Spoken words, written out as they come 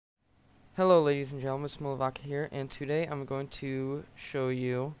Hello ladies and gentlemen, it's Mulavaka here, and today I'm going to show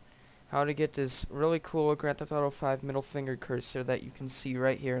you how to get this really cool Grand Theft Auto 5 middle finger cursor that you can see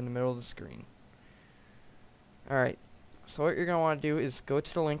right here in the middle of the screen. Alright, so what you're going to want to do is go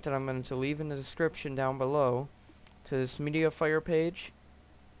to the link that I'm going to leave in the description down below to this MediaFire page,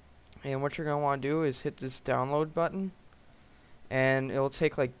 and what you're going to want to do is hit this download button, and it'll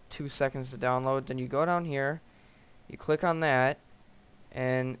take like 2 seconds to download. Then you go down here, you click on that,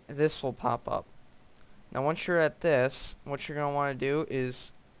 and this will pop up. Now once you're at this, what you're going to want to do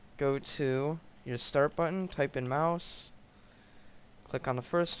is go to your start button, type in mouse, click on the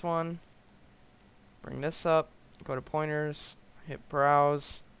first one, bring this up, go to pointers, hit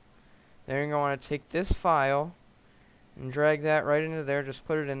browse. Then you're going to want to take this file and drag that right into there, just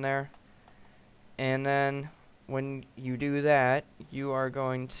put it in there, and then when you do that, you are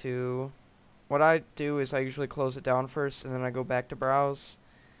going to, what I do is I usually close it down first and then I go back to browse,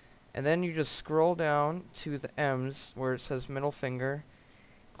 and then you just scroll down to the M's where it says middle finger,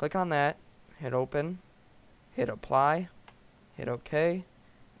 click on that, hit open, hit apply, hit OK,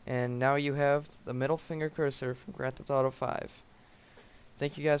 and now you have the middle finger cursor from Grand Theft Auto 5.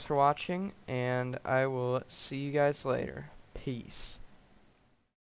 Thank you guys for watching, and I will see you guys later. Peace.